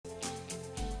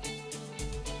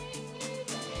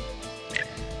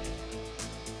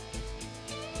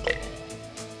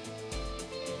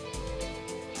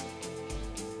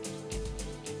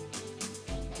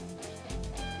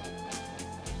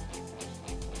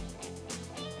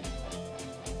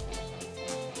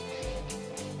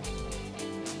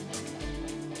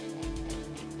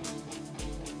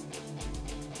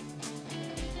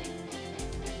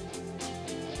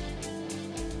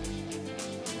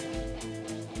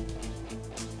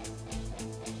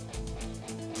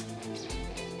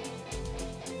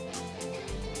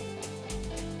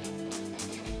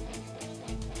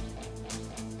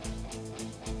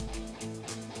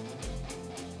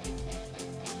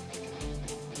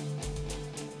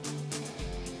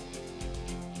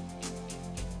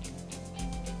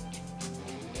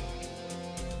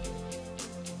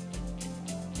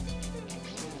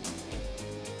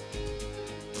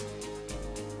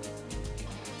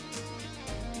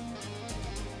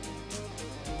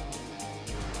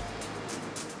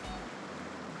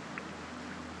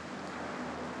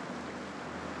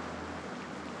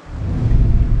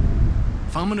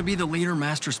I'm gonna be the leader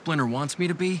Master Splinter wants me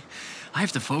to be, I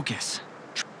have to focus.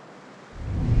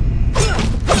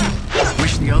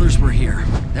 Wish the others were here.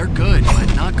 They're good,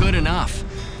 but not good enough.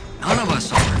 None of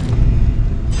us are.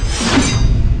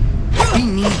 We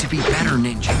need to be better,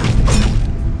 Ninja.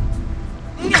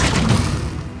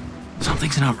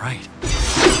 Something's not right.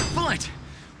 But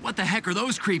what the heck are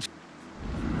those creeps?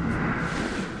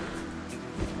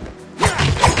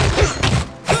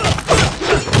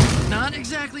 Not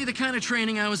exactly the kind of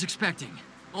training I was expecting.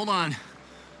 Hold on.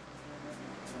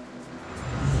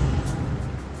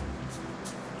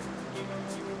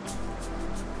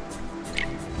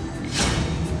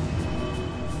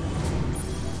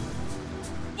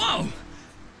 Whoa!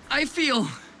 I feel...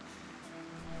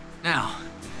 Now,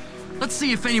 let's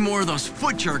see if any more of those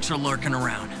foot jerks are lurking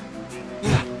around.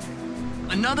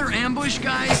 Another ambush,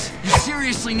 guys? You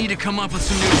seriously need to come up with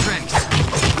some new tricks.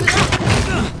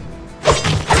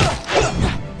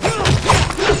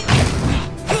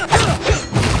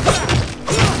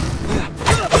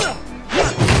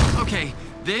 Okay,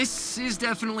 this is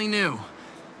definitely new.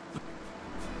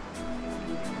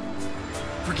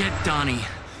 Forget Donnie.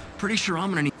 Pretty sure I'm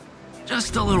gonna need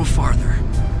just a little farther.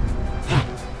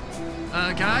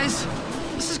 Guys?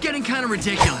 This is getting kind of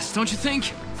ridiculous, don't you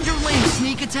think? Your lame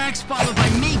sneak attacks followed by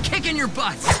me kicking your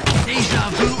butts. Deja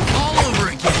vu all over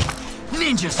again.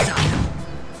 Ninja style.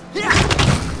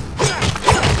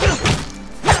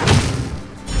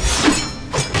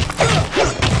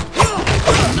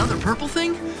 Another purple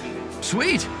thing?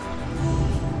 Sweet.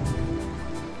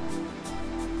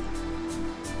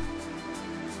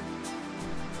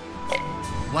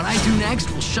 What I do next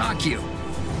will shock you.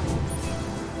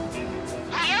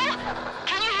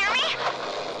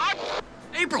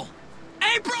 April!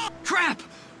 April! Crap!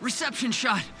 Reception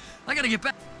shot. I gotta get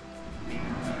back.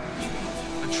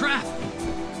 A trap.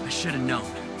 I should have known.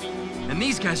 And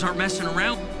these guys aren't messing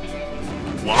around.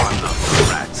 One of the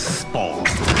rats spawned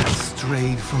has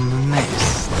strayed from the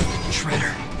nest.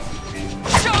 Shredder.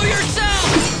 Show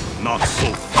yourself! Not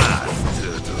so fast,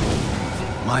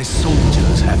 Turtle. My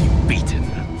soldiers have you beaten.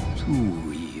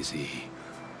 Too easy.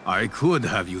 I could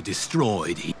have you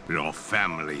destroyed. Your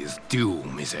family's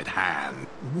doom is at hand.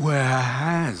 Where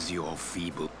has your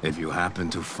feeble... If you happen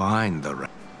to find the rat...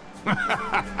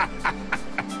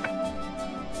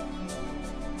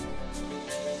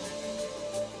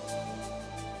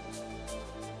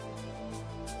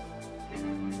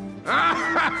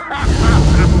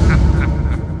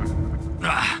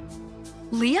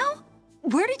 Leo?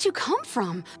 Where did you come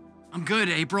from? I'm good,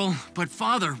 April, but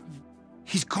Father...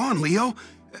 He's gone, Leo.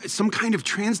 Some kind of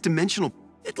trans-dimensional...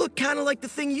 It looked kind of like the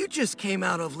thing you just came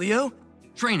out of, Leo.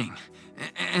 Training.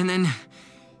 And then...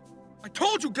 I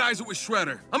told you guys it was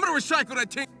Shredder. I'm gonna recycle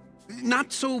that thing.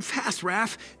 Not so fast,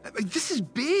 Raph. This is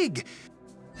big.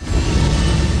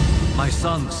 My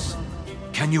sons,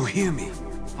 can you hear me?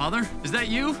 Father, is that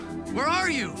you? Where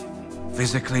are you?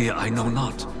 Physically, I know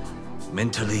not.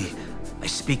 Mentally, I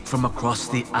speak from across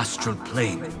the astral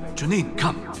plane. Janine,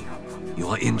 come. You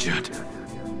are injured.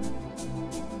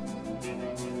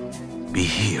 Be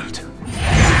healed.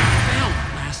 Failed,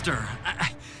 Master.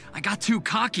 I got too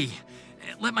cocky.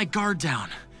 Let my guard down.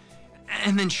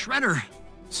 And then Shredder...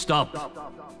 Stop.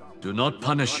 Do not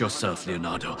punish yourself,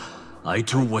 Leonardo. I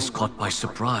too was caught by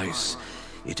surprise.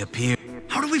 It appeared...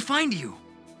 How do we find you?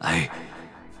 I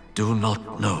do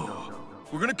not know.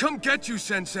 We're gonna come get you,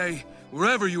 Sensei,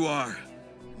 wherever you are.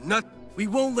 We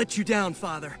won't let you down,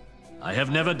 Father. I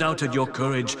have never doubted your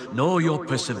courage, nor your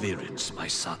perseverance, my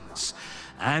sons.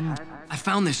 And... I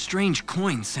found this strange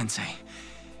coin, Sensei.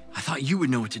 I thought you would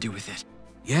know what to do with it.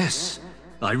 yes,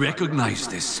 I recognize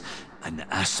this. An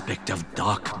aspect of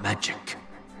dark magic.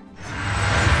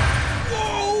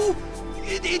 Whoa!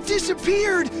 It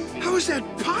disappeared! How is that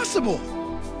possible?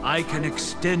 I can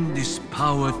extend this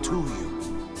power to you.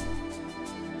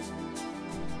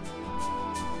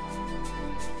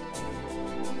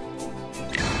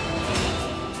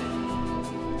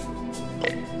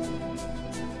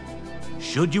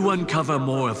 Should you uncover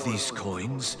more of these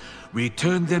coins,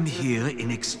 return them here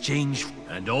in exchange,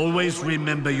 and always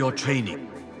remember your training.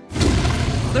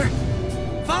 Father?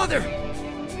 Father!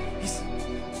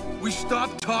 We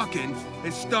stop talking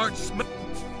and start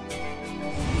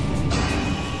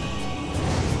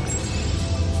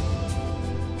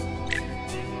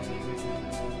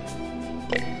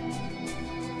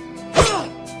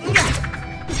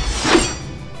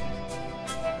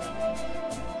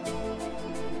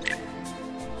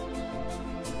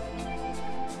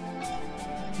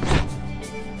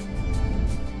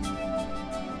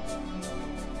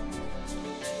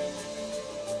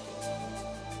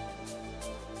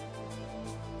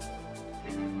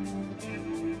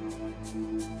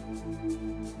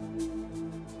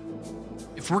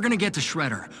If we're gonna get to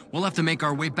Shredder, we'll have to make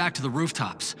our way back to the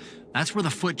rooftops. That's where the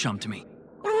foot jumped me.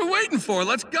 What are we waiting for?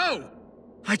 Let's go!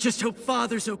 I just hope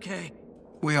Father's okay.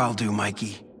 We all do,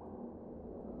 Mikey.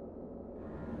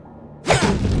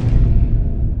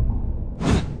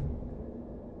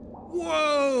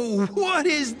 Whoa! What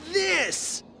is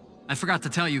this? I forgot to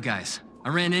tell you guys. I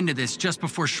ran into this just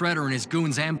before Shredder and his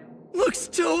goons Looks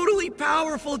totally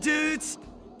powerful, dudes!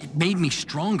 It made me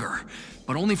stronger,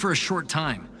 but only for a short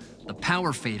time. The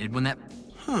power faded when that...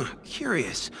 Huh,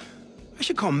 curious. I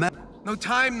should call Matt. No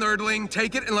time, nerdling.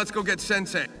 Take it and let's go get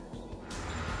Sensei.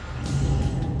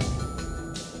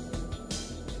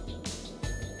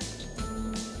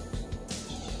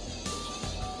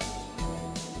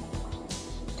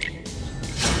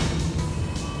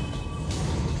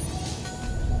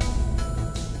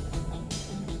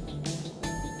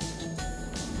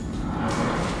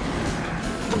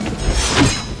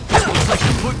 Looks like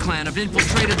the Foot Clan have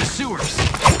infiltrated the sewers.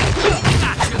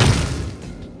 Gotcha!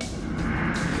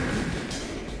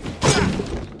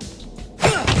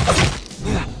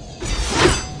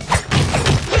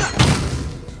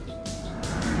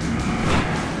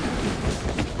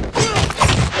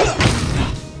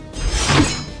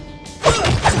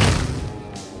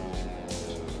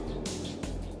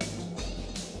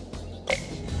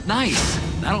 Nice.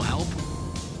 That'll help.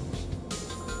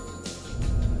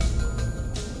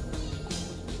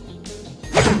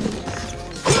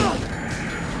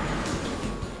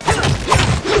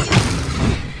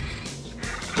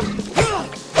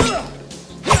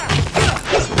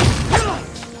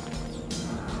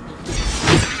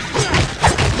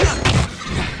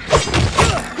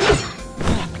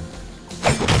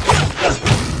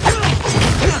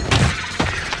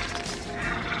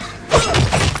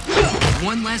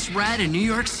 One less rat in New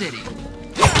York City.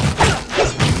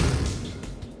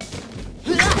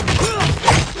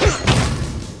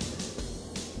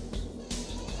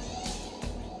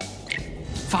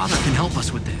 Father can help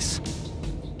us with this.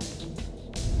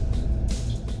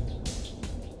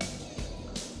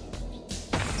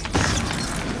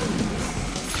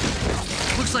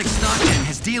 Looks like Stockton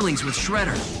has dealings with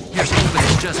Shredder. Here's hoping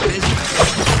it's just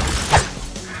business.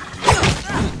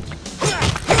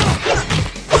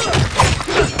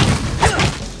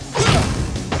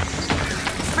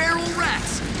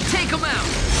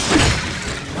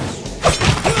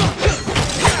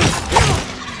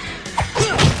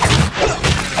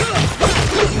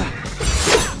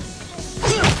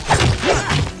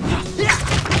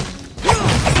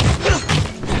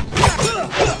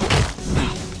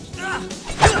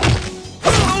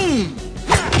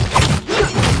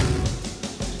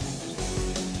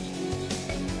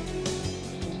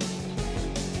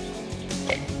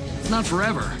 Not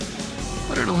forever,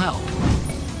 but it'll help.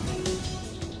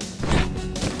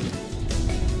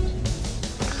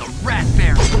 The Rat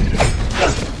Baron!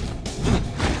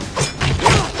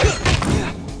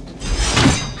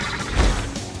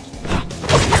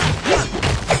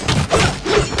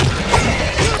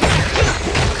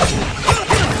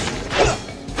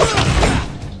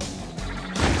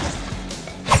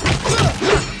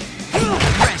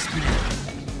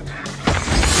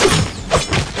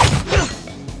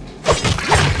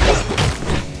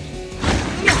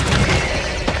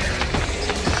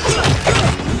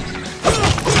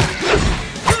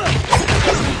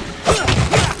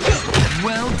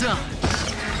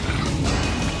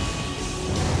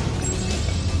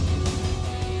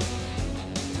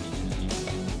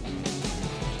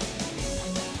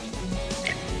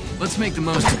 Let's make the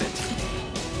most of it.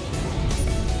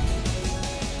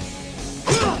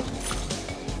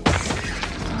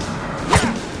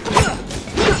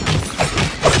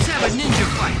 Let's have a ninja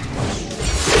fight.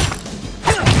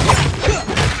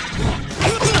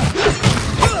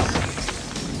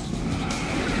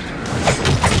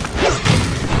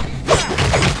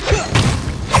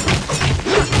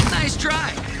 Nice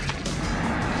try.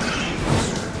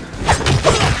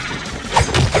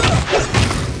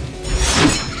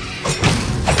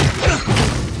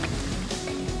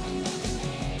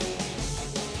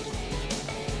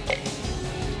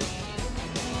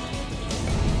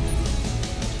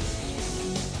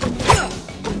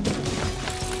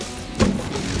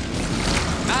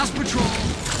 Patrol.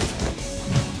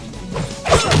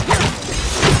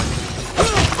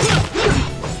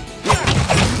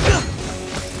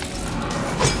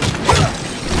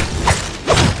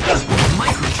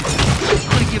 Microchip.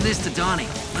 I'm gonna give this to Donnie.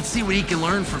 Let's see what he can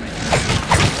learn from it.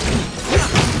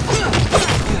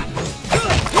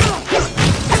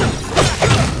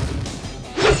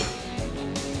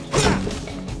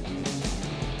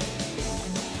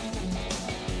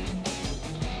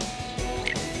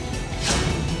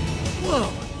 Whoa!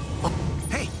 Oh,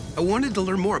 hey, I wanted to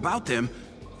learn more about them.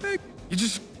 Hey, you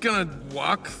just gonna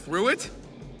walk through it?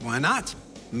 Why not?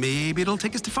 Maybe it'll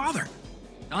take us to Father.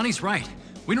 Donnie's right.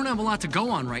 We don't have a lot to go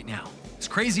on right now. As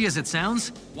crazy as it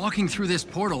sounds, walking through this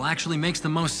portal actually makes the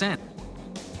most sense.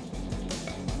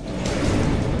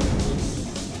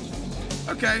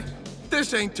 Okay,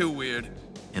 this ain't too weird.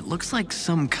 It looks like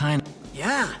some kind of...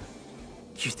 Yeah.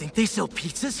 You think they sell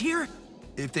pizzas here?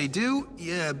 If they do,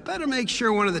 you better make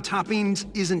sure one of the toppings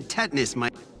isn't tetanus,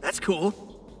 Mike. That's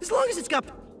cool. As long as it's got...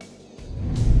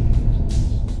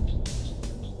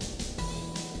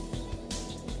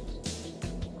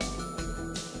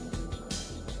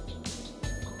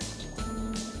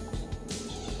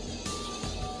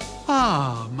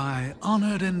 Ah, my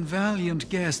honored and valiant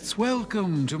guests,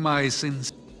 welcome to my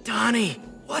sins. Donnie,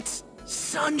 what's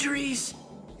sundries?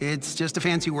 It's just a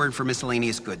fancy word for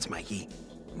miscellaneous goods, Mikey.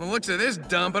 From the looks of this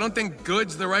dump, I don't think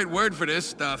good's the right word for this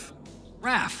stuff.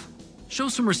 Raph, show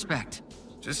some respect.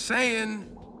 Just saying.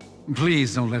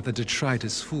 Please don't let the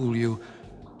detritus fool you.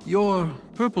 Your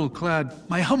purple-clad,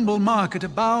 my humble market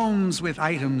abounds with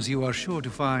items you are sure to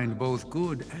find both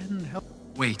good and helpful.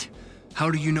 Wait,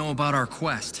 how do you know about our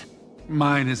quest?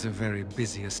 Mine is a very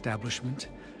busy establishment.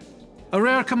 A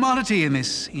rare commodity in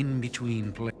this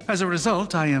in-between place. As a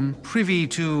result, I am privy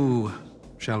to...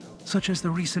 such as the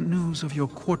recent news of your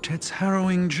quartet's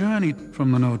harrowing journey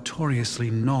from the notoriously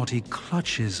naughty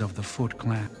clutches of the Foot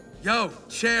Clan. Yo,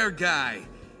 chair guy.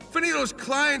 If any of those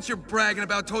clients you're bragging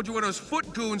about told you where those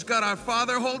foot goons got our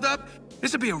father holed up,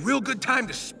 this would be a real good time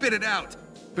to spit it out.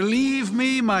 Believe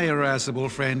me, my irascible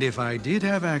friend, if I did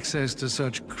have access to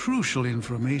such crucial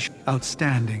information,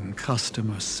 outstanding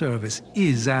customer service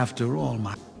is, after all,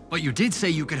 my... But you did say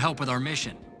you could help with our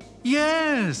mission.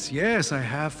 Yes, I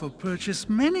have for purchase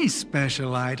many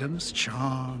special items,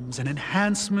 charms, and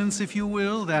enhancements, if you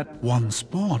will, that once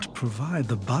bought provide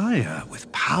the buyer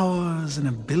with powers and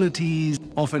abilities,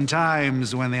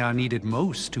 oftentimes when they are needed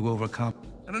most to overcome.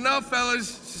 I don't know,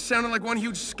 fellas. This is sounding like one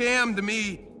huge scam to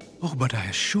me. Oh, but I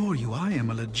assure you I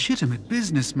am a legitimate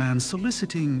businessman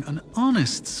soliciting an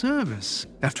honest service.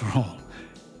 After all,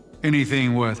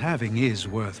 anything worth having is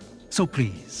worth... So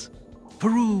please,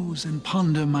 peruse and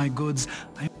ponder my goods.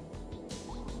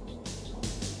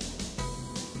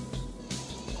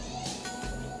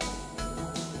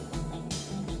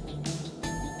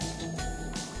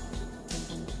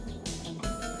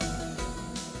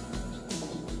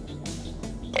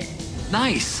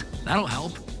 Nice! That'll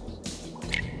help.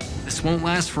 This won't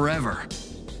last forever.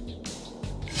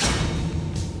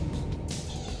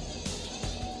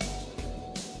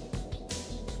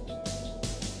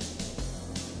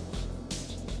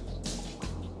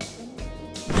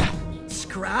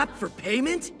 Scrap for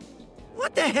payment?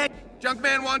 What the heck? Junk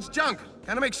man wants junk.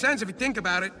 Kinda makes sense if you think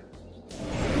about it.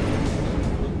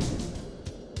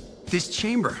 This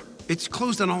chamber, it's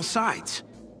closed on all sides.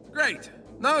 Great.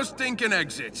 No stinking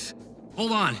exits.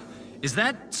 Hold on. Is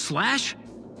that Slash?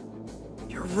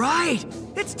 You're right!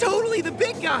 It's totally the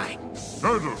big guy!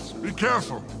 Turtles, be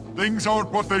careful. Things aren't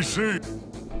what they seem.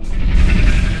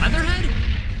 Leatherhead?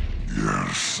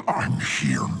 Yes, I'm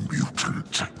here,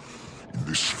 mutant. In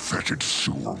this fetid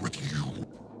sewer with you.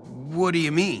 What do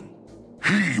you mean?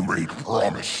 He made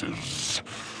promises.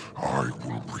 I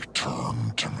will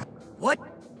return to me. What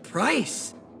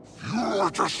price? Your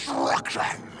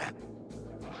destruction!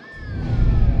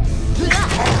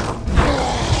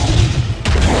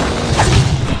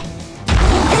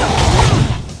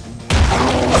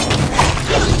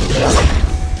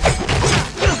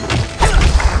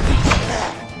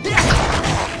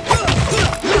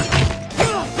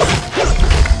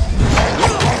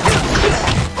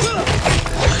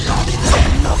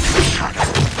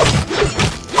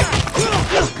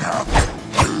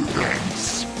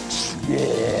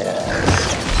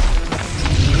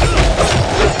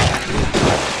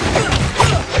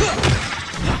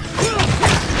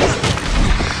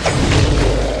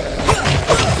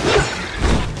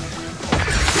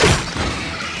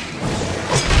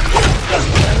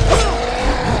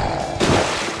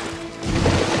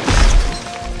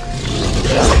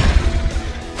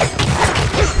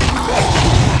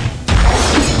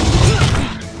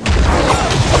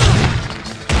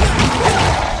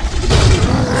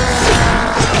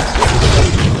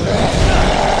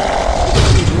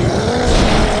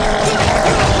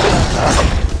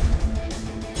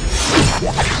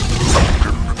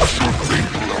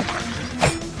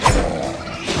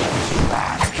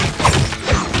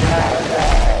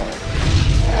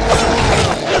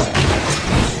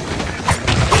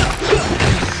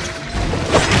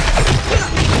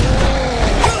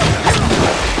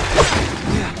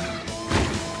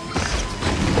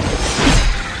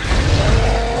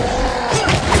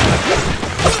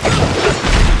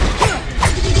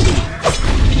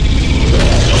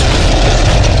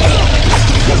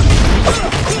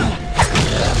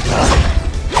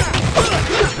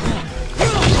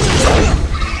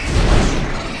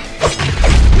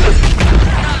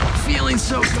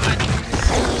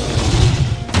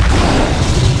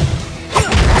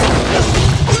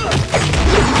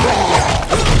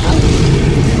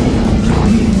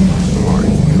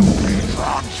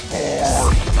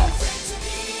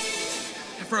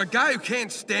 for a guy who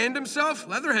can't stand himself,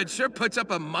 Leatherhead sure puts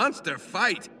up a monster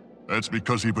fight. That's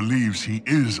because he believes he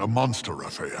is a monster,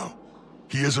 Raphael.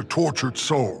 He is a tortured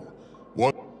soul.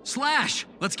 What? Slash!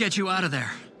 Let's get you out of there.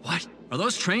 What? Are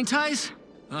those train ties?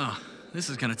 Oh, this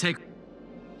is gonna take...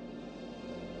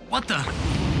 What the?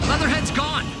 Leatherhead's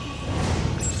gone!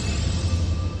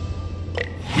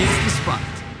 Here's the spot.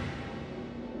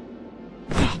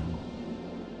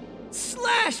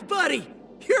 Slash, buddy!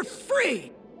 You're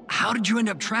free! How did you end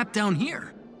up trapped down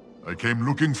here? I came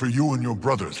looking for you and your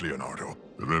brothers, Leonardo.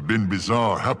 There have been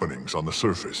bizarre happenings on the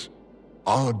surface.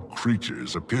 Odd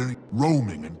creatures appearing,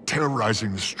 roaming and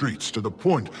terrorizing the streets to the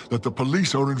point that the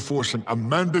police are enforcing a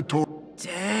mandatory...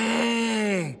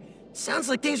 Dang! Sounds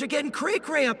like things are getting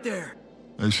cray-cray up there.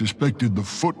 I suspected the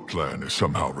Foot Clan is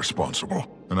somehow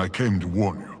responsible, and I came to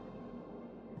warn you.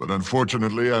 But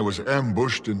unfortunately, I was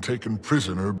ambushed and taken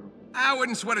prisoner. I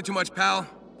wouldn't sweat it too much, pal.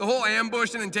 The whole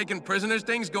ambushing and taking prisoners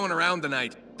thing's going around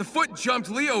tonight. The Foot jumped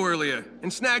Leo earlier,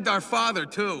 and snagged our father,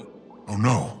 too. Oh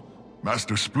no,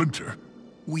 Master Splinter.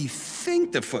 We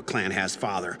think the Foot Clan has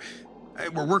father.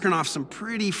 We're working off some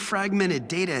pretty fragmented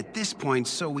data at this point,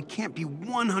 so we can't be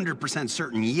 100%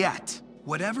 certain yet.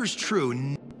 Whatever's true,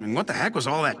 and what the heck was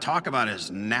all that talk about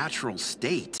his natural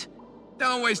state?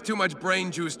 Don't waste too much brain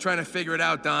juice trying to figure it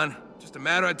out, Don. Just a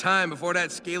matter of time before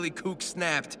that scaly kook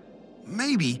snapped.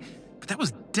 Maybe, but that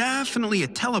was definitely a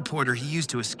teleporter he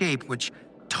used to escape, which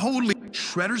totally...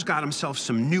 Shredder's got himself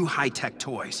some new high-tech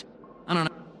toys. I don't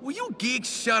know. Will you geeks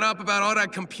shut up about all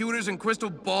that computers and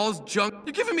crystal balls junk?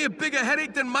 You're giving me a bigger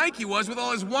headache than Mikey was with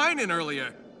all his whining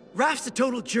earlier. Raph's a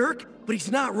total jerk, but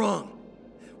he's not wrong.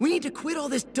 We need to quit all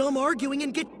this dumb arguing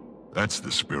and get... That's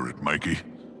the spirit, Mikey.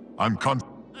 I'm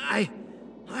I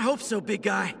hope so, big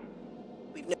guy.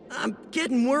 I'm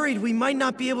getting worried we might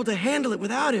not be able to handle it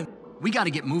without him. We gotta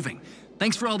get moving.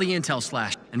 Thanks for all the intel,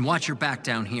 Slash. And watch your back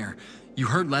down here. You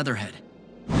heard Leatherhead.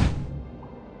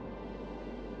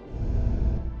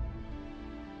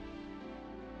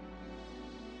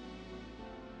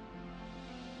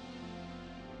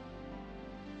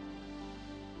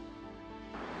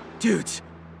 Dudes,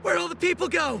 where'd all the people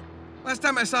go? Last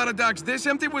time I saw the docks this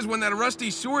empty was when that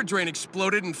rusty sewer drain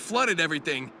exploded and flooded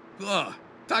everything. Ugh.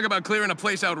 Talk about clearing a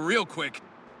place out real quick.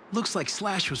 Looks like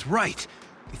Slash was right.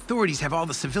 The authorities have all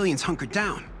the civilians hunkered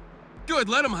down. Good,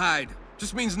 let them hide.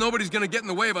 Just means nobody's gonna get in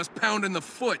the way of us pounding the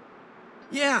Foot.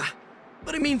 Yeah,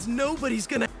 but it means nobody's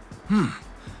gonna...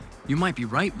 You might be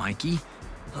right, Mikey.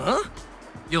 Huh?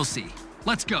 You'll see.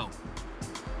 Let's go.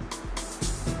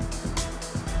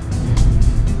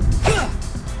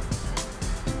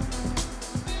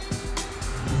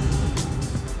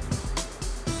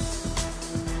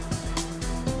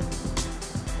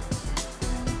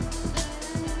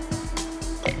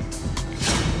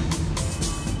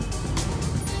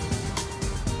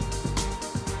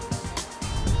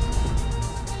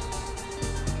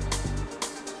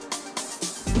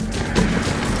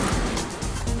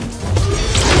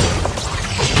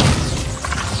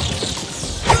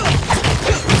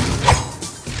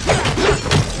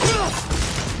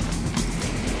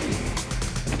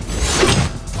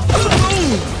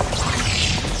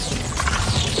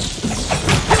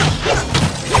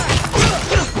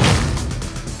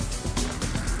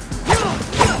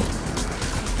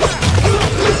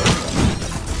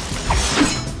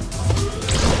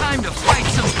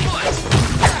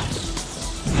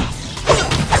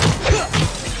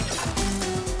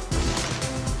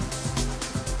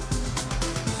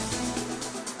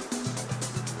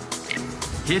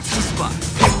 Hits the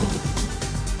spot.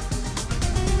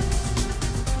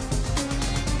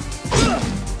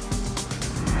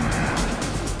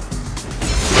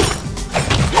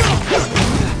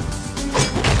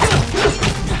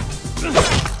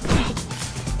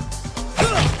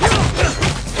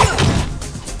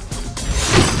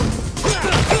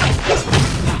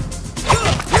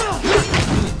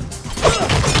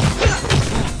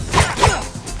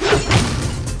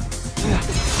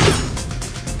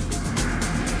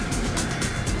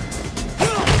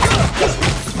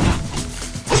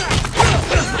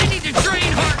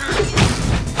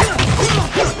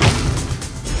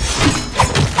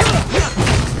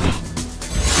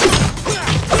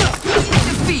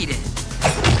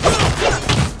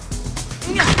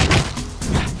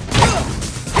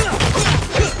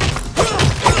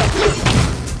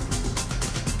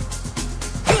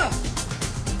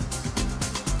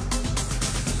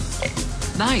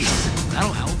 Nice.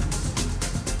 That'll help.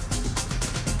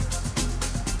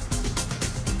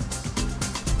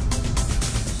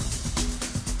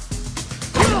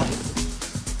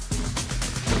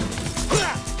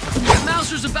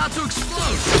 Mouser's about to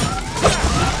explode.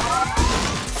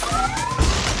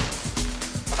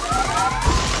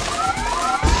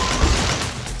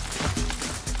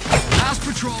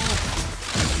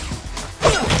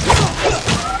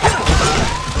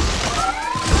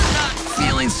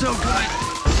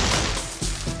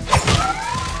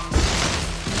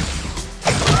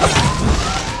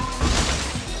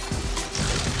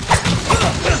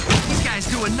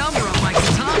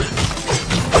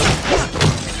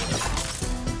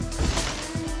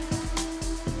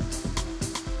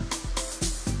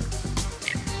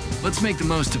 Let's make the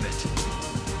most of it.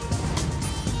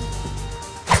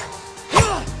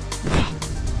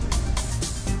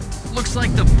 Looks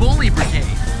like the Bully Brigade.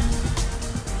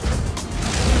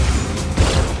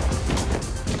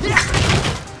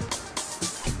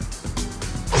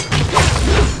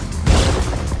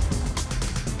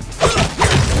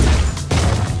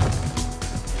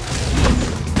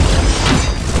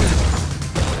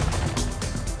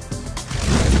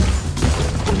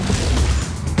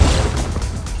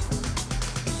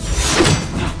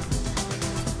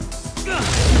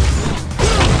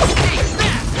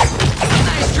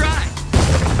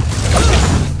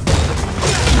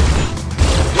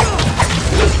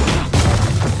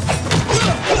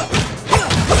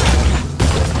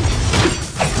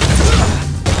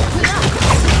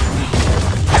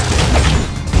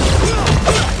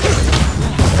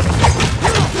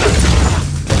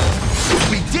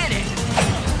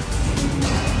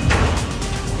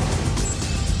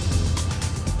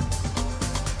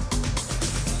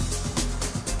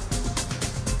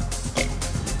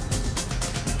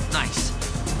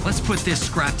 Let's put this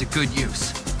scrap to good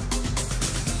use.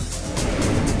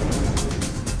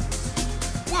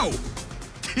 Whoa!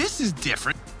 This is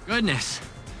different. Goodness.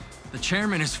 The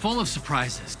chairman is full of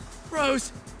surprises.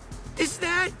 Rose, is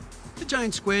that... A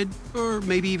giant squid, or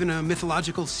maybe even a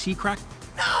mythological sea crack?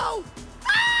 No!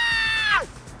 Ah!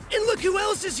 And look who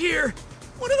else is here!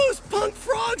 One of those punk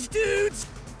frogs dudes!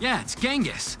 Yeah, it's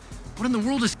Genghis. What in the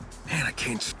world is... Man, I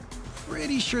can't...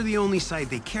 Pretty sure the only site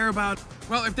they care about...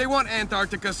 Well, if they want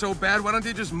Antarctica so bad, why don't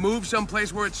they just move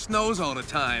someplace where it snows all the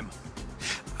time?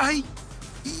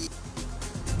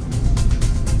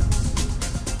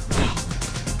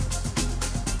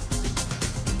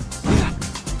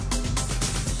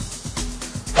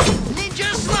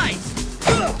 Ninja Slice!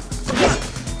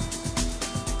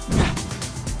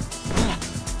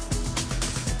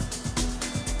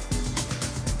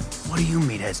 What are you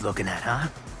meatheads looking at, huh?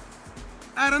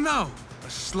 I don't know. A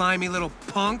slimy little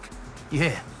punk?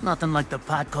 Yeah, nothing like the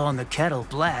pot calling the kettle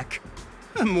black.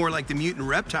 More like the mutant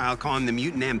reptile calling the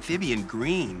mutant amphibian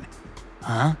green.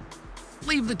 Huh?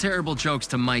 Leave the terrible jokes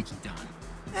to Mikey, Don.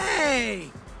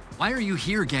 Hey! Why are you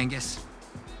here, Genghis?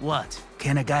 What?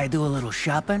 Can a guy do a little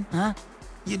shopping, huh?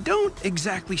 You don't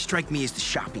exactly strike me as the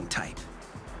shopping type.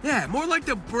 Yeah, more like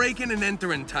the breaking and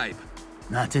entering type.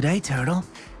 Not today, Turtle.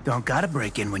 Don't gotta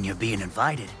break in when you're being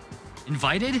invited.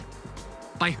 Invited?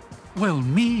 By... Well,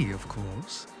 me, of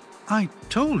course. I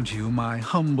told you my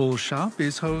humble shop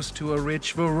is host to a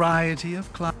rich variety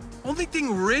of clients. Only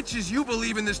thing rich is you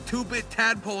believing this two-bit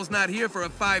tadpole's not here for a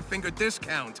 5-finger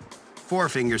discount. 4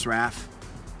 fingers, Raph.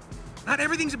 Not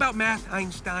everything's about math,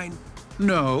 Einstein.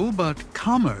 No, but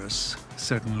commerce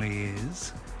certainly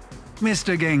is.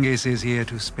 Mr. Genghis is here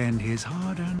to spend his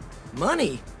hard-earned...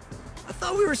 Money? I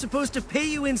thought we were supposed to pay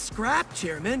you in scrap,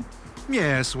 Chairman.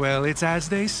 Yes, well, it's as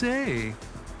they say.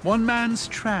 One man's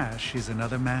trash is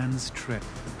another man's treasure.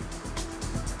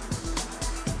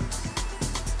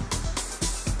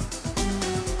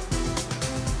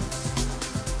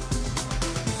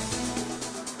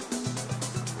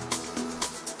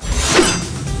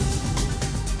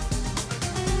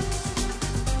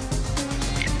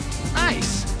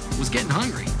 Nice! Was getting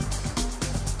hungry.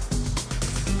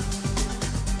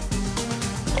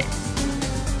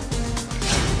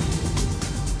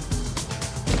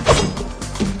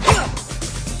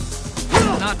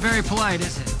 Not very polite,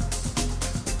 is it?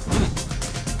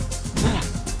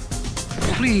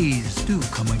 Please do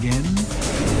come again.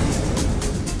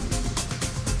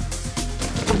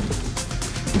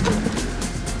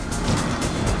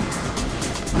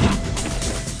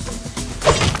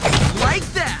 Like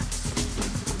that!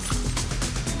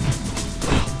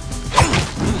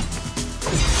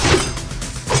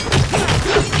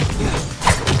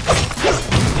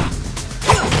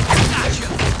 Gotcha!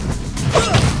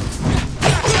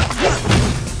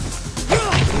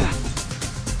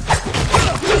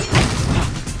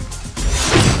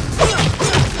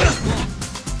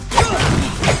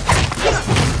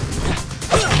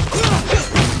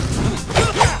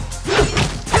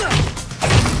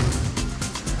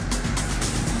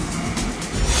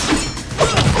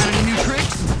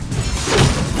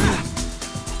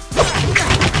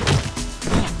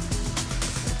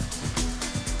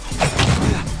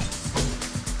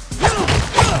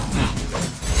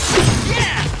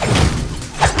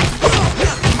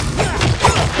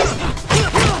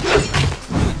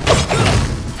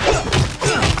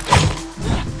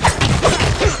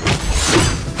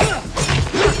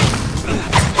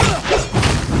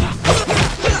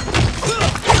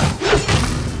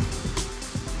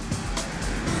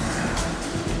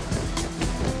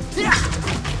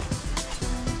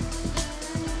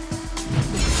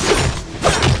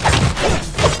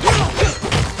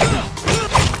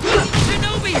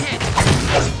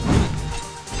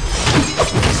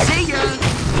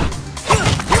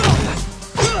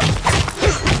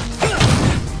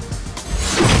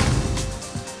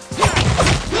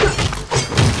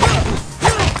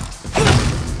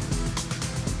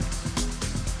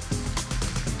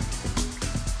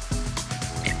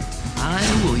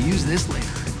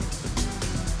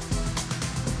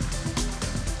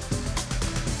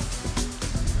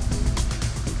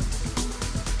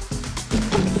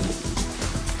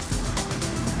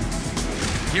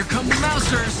 Here come the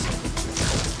mousers.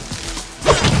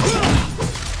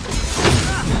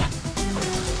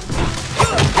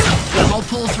 I'll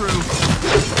pull through.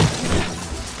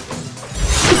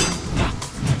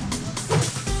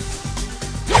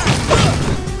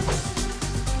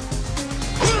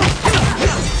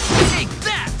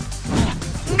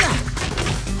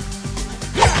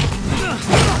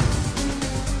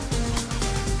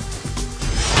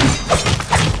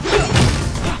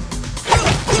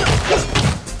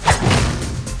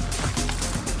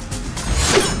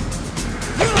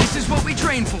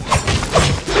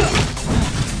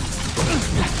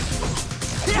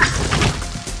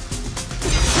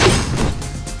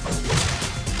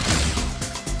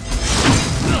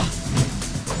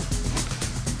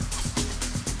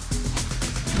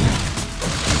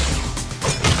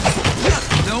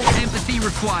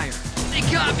 Required. They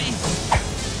got me!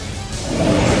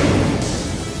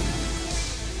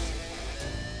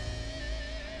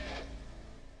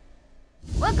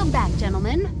 Welcome back,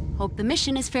 gentlemen. Hope the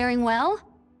mission is faring well.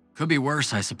 Could be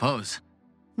worse, I suppose.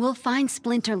 We'll find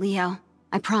Splinter, Leo.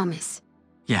 I promise.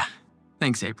 Yeah.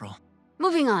 Thanks, April.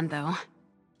 Moving on, though.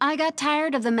 I got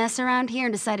tired of the mess around here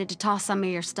and decided to toss some of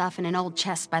your stuff in an old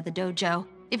chest by the dojo.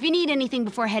 If you need anything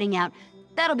before heading out,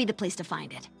 that'll be the place to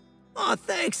find it. Aw,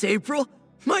 thanks, April.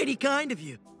 Mighty kind of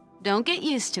you. Don't get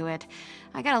used to it.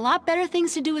 I got a lot better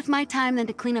things to do with my time than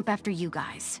to clean up after you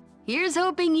guys. Here's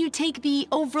hoping you take the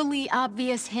overly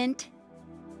obvious hint.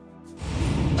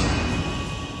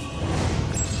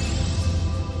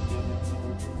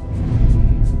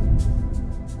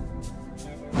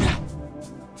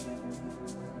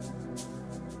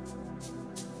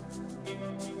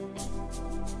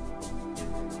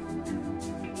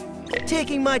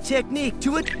 Taking my technique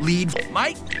to a lead.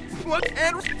 Mike? What?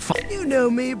 And you know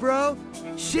me, bro.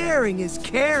 Sharing is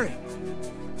caring.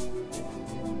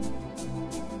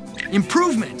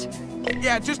 Improvement!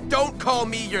 Yeah, just don't call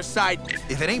me your side.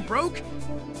 If it ain't broke,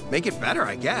 make it better,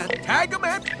 I guess. Tag him,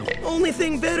 man. Only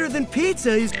thing better than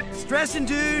pizza is stressing,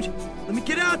 dude. Let me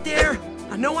get out there.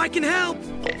 I know I can help.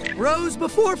 Bros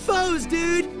before foes,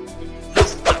 dude.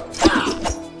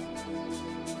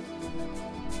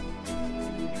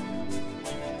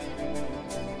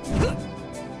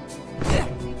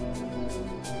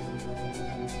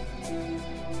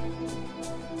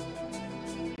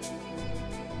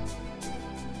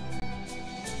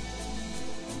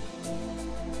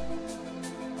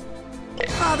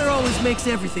 Father always makes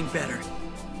everything better.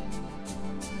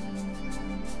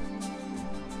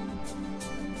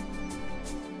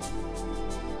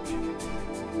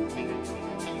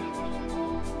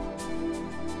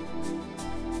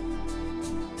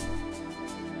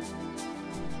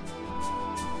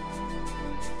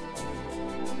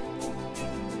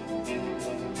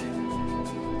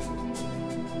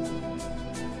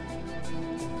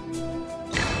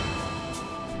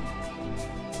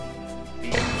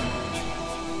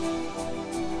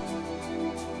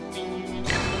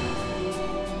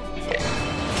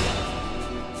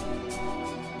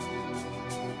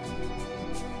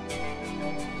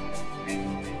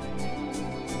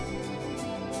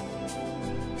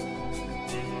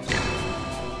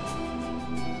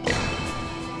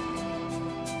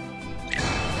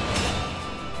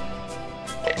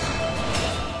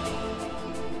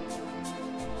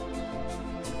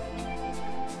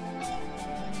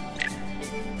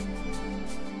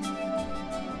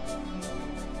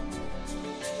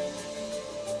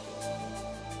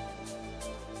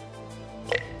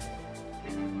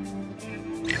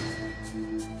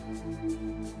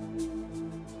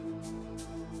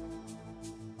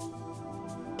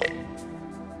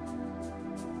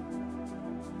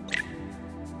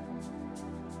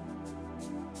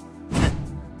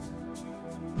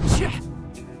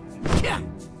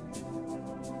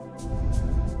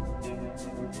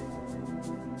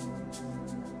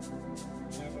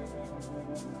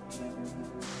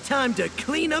 Time to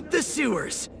clean up the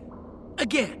sewers.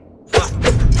 Again.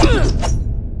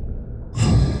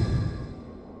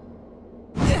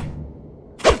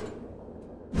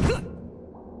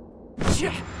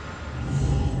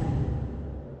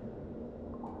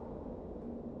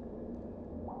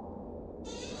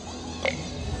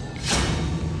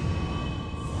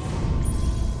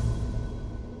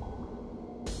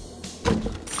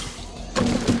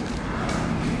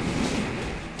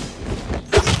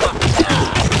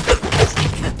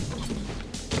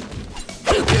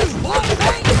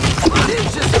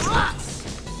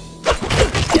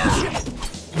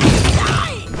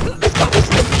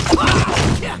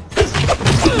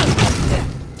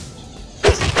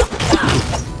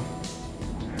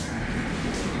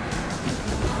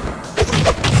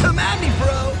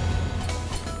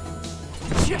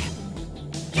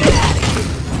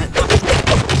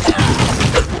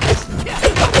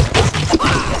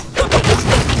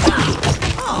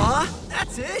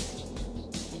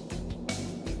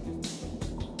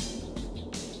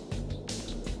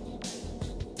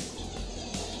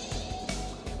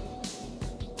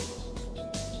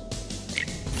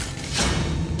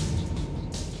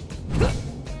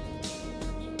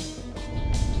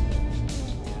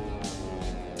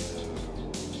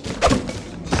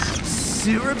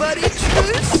 Sewer buddy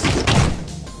truce?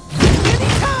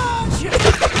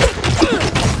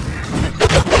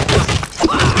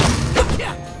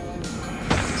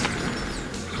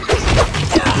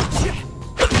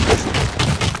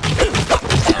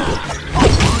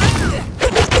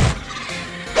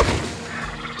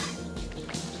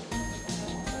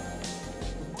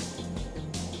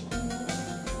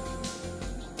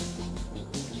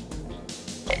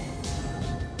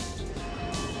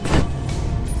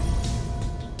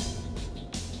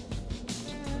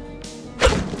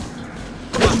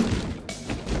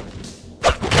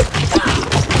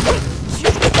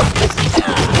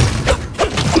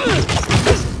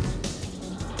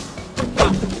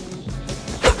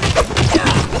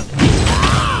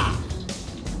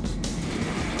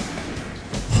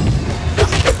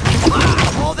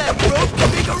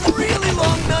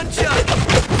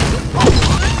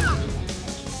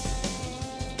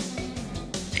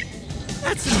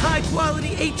 That's some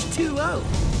high-quality H2O.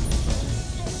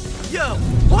 Yo,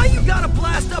 why you gotta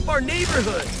blast up our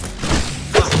neighborhood?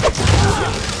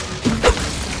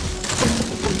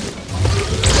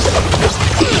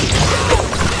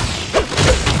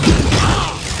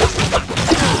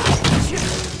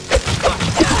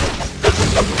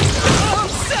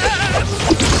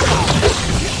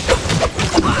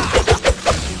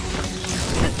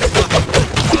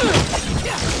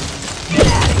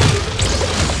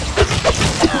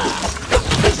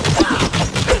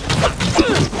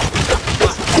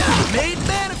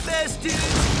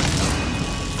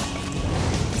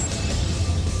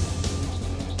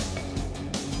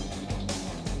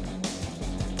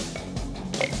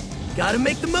 Gotta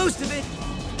make the most of it.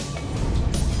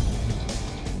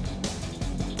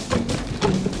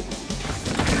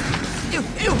 Ew,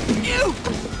 ew, ew!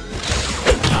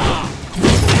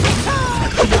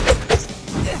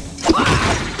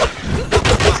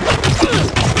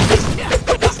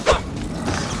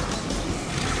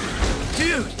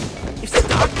 Dude, if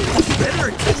Stockton and Shredder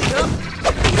are teaming up,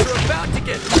 we're about to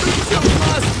get so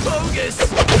lost bogus.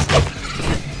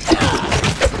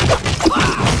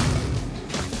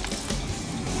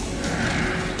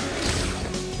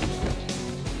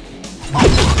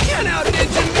 Get out,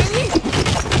 Ninja Mini!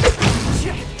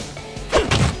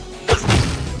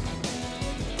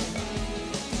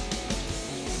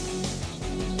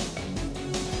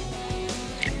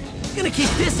 I'm gonna keep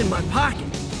this in my pocket.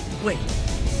 Wait,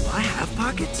 do I have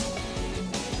pockets?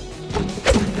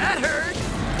 That hurt!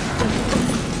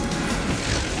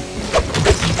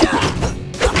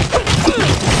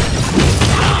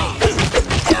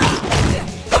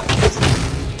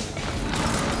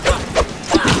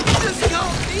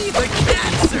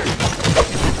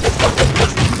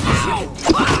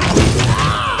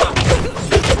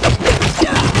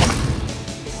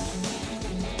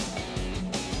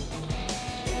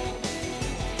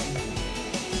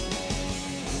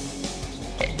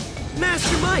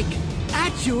 Master Mike,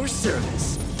 at your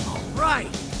service. All right,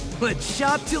 let's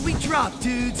shop till we drop,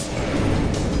 dudes.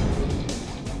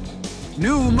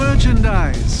 New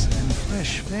merchandise and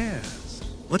fresh fares.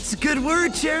 What's a good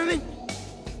word, Chairman?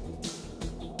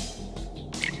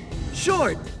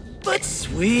 Short, but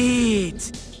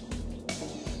sweet.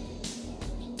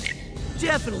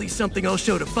 Definitely something I'll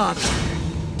show to Father.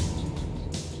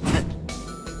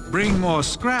 Bring more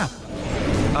scrap.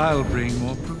 I'll bring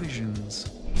more provisions.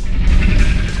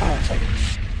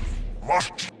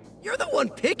 Must. You're the one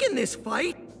picking this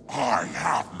fight. I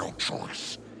have no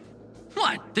choice.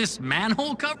 What, this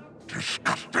manhole cover?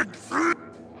 Disgusting thing.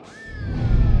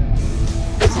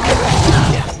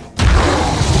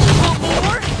 Want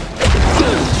more?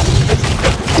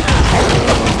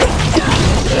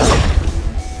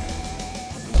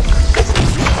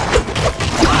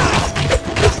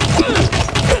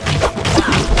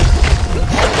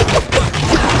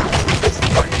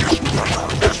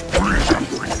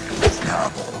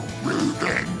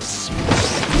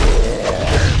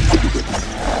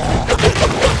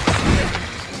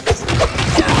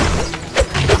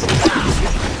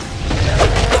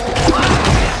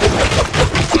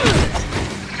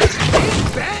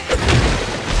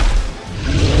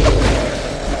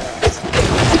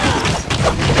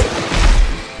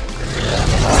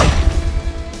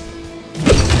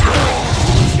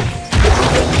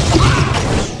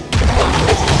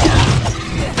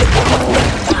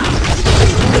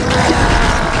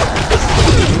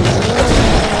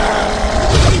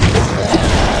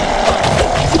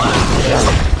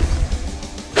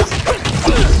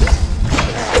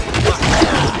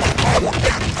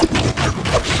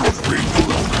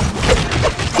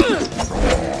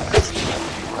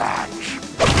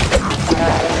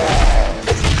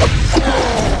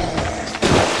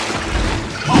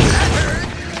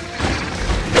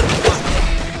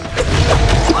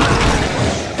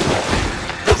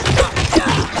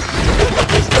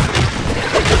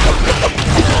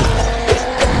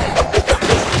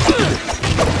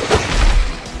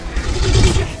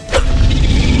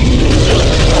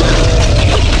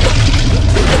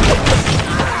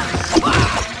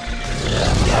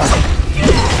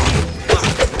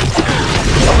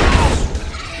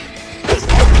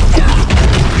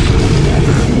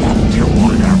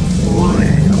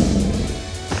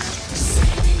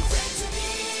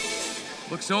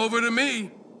 over to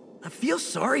me. I feel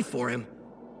sorry for him.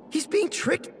 He's being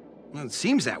tricked. Well, it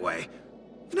seems that way.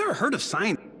 I've never heard of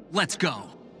science. Let's go.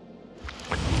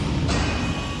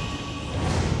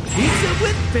 Pizza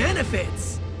with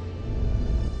benefits.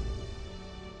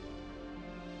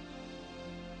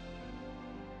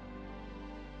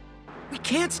 We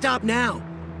can't stop now.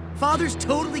 Father's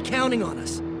totally counting on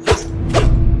us.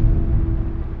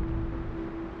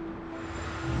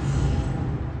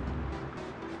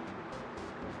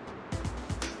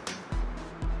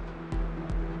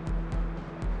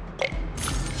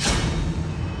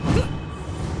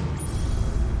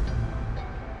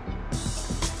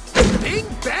 Big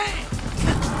bang!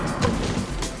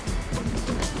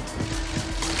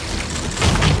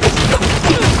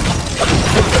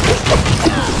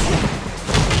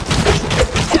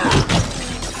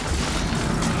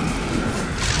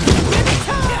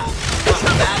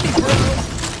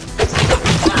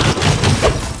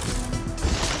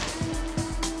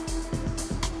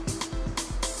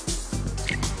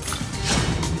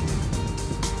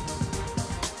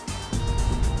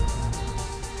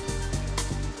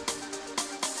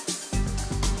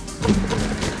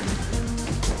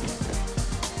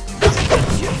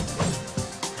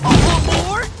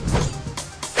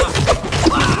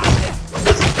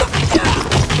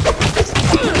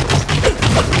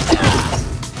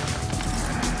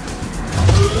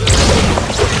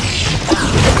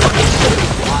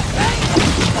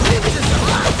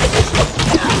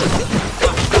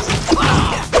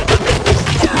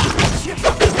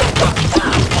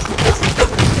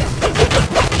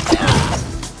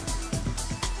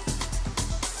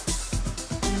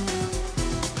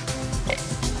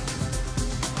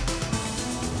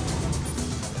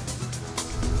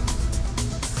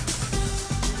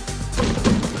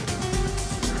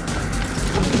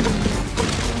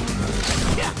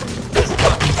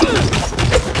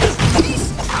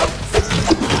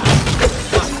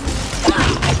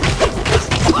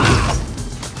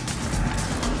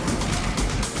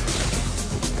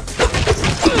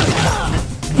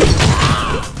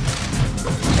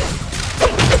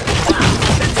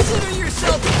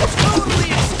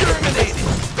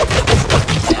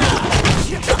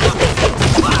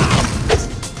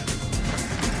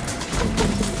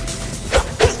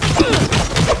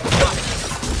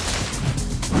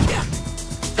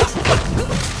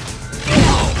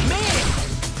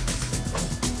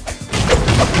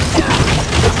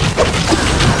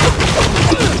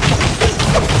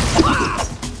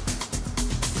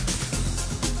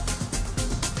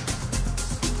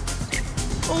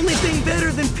 Only thing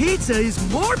better than pizza is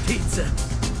more pizza.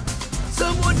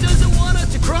 Someone doesn't want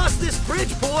us to cross this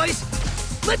bridge, boys.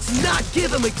 Let's not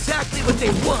give them exactly what they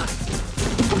want.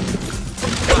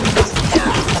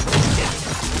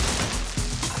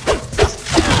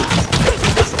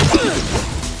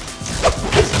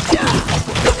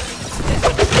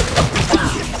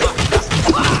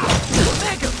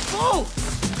 Mega bolts!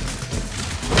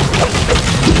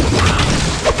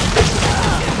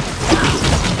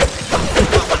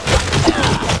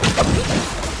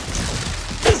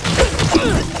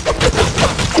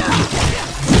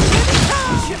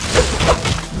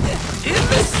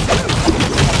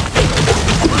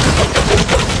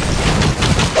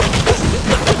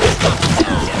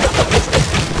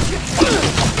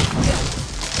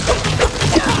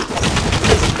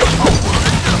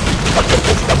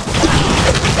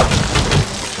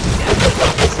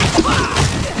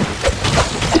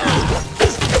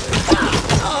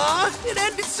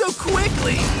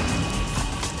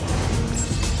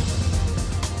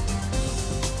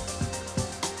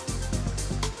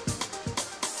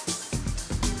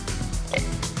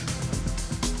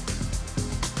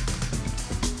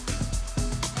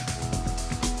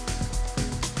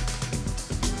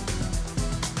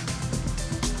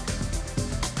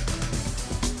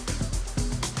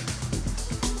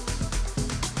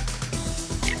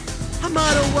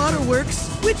 Amato Waterworks,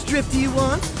 which drip do you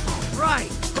want? Right,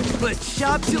 but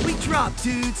shop till we drop,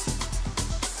 dudes.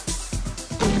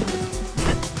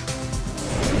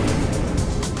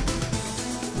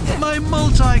 My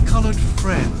multicolored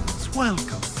friends,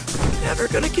 welcome. Never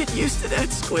gonna get used to that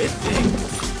squid thing.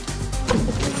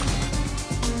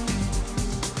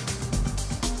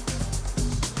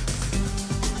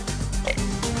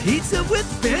 Pizza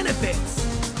with benefits.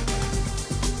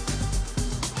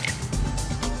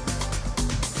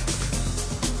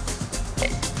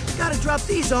 Gotta drop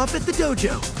these off at the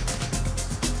dojo.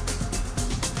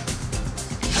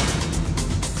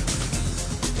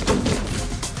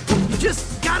 You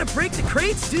just gotta break the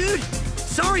crates, dude.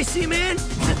 Sorry, Seaman.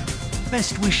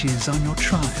 Best wishes on your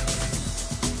trial.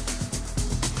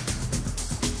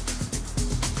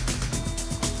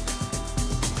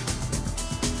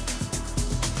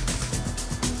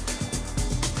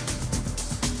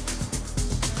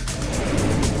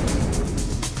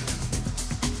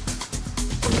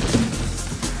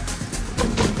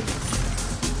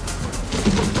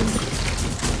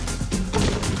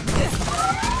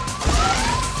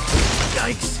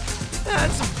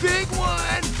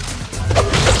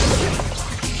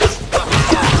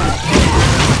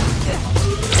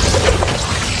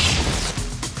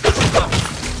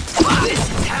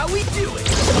 how we do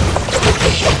it!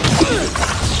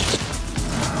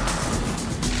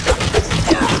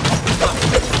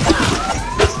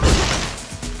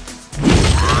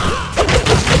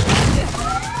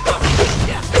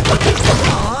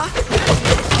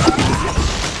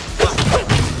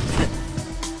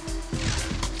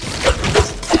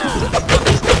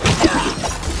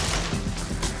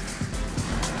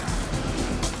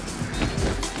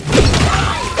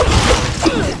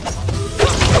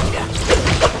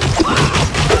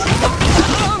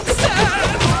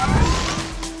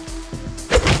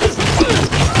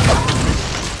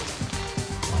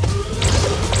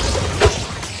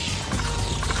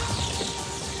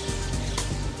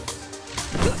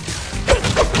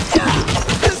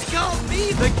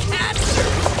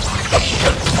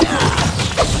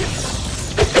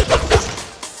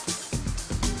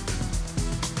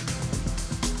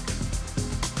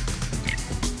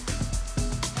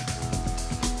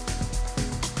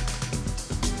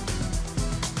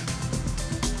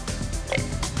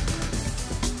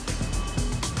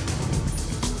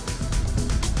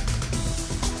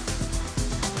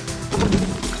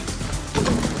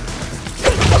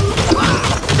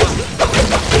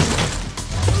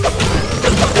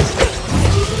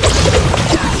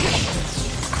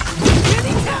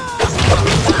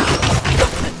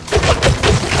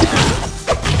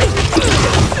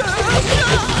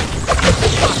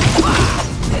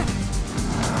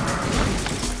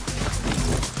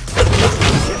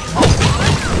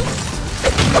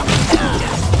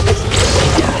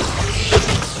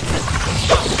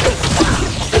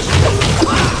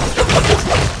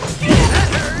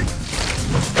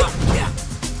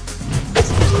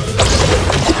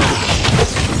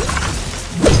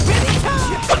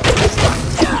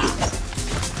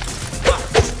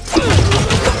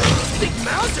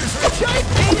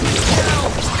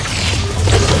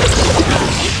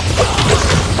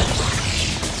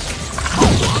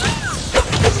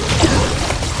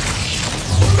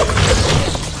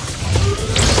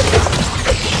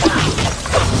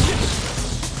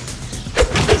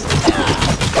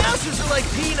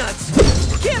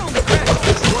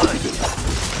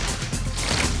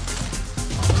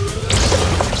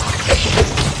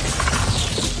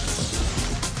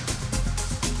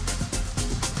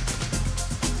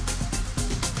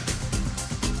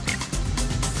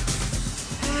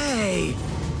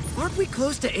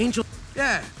 To Angel.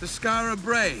 Yeah, the Scara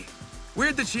Bray.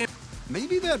 Where'd the champ...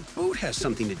 Maybe that boat has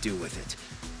something to do with it.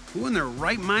 Who in their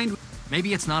right mind...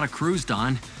 Maybe it's not a cruise,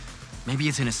 Don. Maybe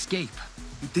it's an escape.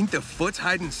 You think the Foot's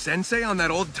hiding Sensei on that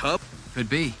old tub? Could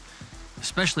be.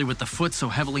 Especially with the Foot so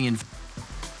heavily in...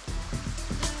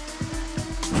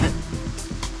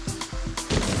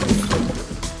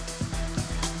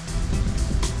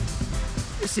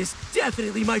 This is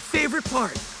definitely my favorite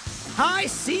part. High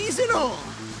seas and all.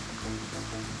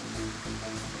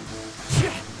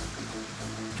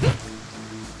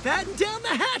 Batten down the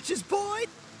hatches, boy!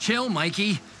 Chill,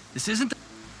 Mikey. This isn't the...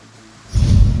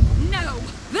 No!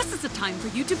 This is a time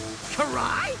for you to...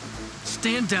 Karai?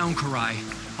 Stand down, Karai.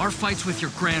 Our fight's with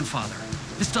your grandfather.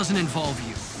 This doesn't involve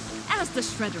you. As the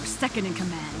Shredder's second in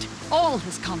command, all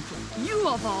his conflict, you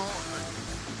of all...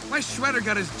 My Shredder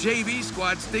got his JV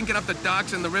squad stinking up the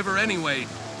docks and the river anyway.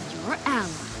 Your ally,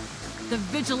 the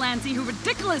vigilante who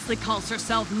ridiculously calls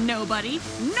herself Nobody,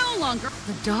 no longer...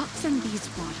 The docks and these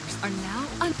waters are now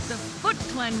under the Foot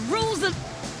Clan rules of...